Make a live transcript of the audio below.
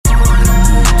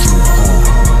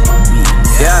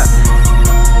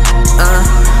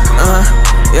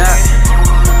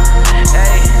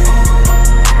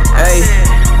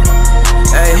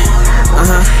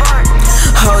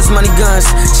us.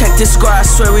 Check this squad, I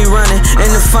swear we running in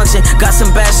the function. Got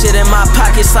some bad shit in my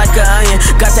pockets like an onion.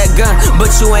 Got that gun, but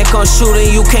you ain't gon' shoot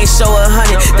and you can't show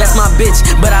 100. That's my bitch,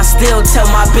 but I still tell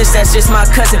my bitch that's just my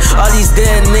cousin. All these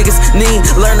dead niggas need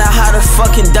learn out how to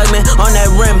fucking duck, man. On that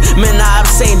rim, man, nah, I'm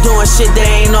saying doing shit they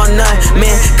ain't on none.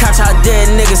 Man, catch our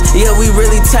dead niggas, yeah, we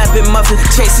really tapping muffin.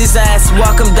 Chase his ass,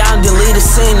 walk him down, delete the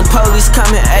scene, the police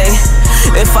coming, ayy.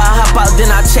 If I hop out,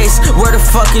 then I chase. Where the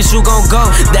fuck is you gon' go?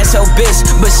 That's your bitch,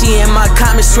 but she in my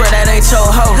comments, swear that ain't your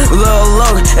hoe. Lil'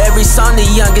 low, every song the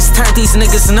youngest turn, these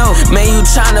niggas know. Man, you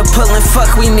tryna pull and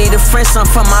fuck, we need a friend, some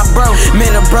from my bro.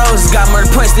 Man, the bros got more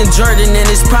points than Jordan in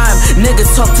his prime.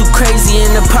 Niggas talk too crazy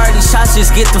in the party, shots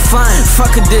just get the fun.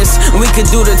 Fuck a diss, we could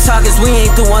do the talkers, we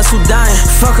ain't the ones who dying.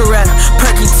 Fuck a rap,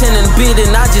 Perky 10 and beat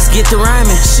and I just get the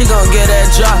rhyming. She gon' get that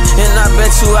drop, and I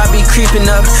bet you I be creeping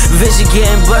up. Vision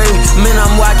getting blurry, man,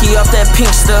 I'm wacky off that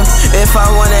pink stuff. If I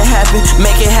want it happen,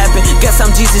 make it happen. Guess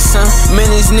I'm Jesus' son. Man,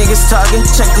 these niggas talking,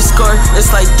 check the score,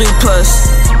 it's like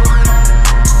 3+.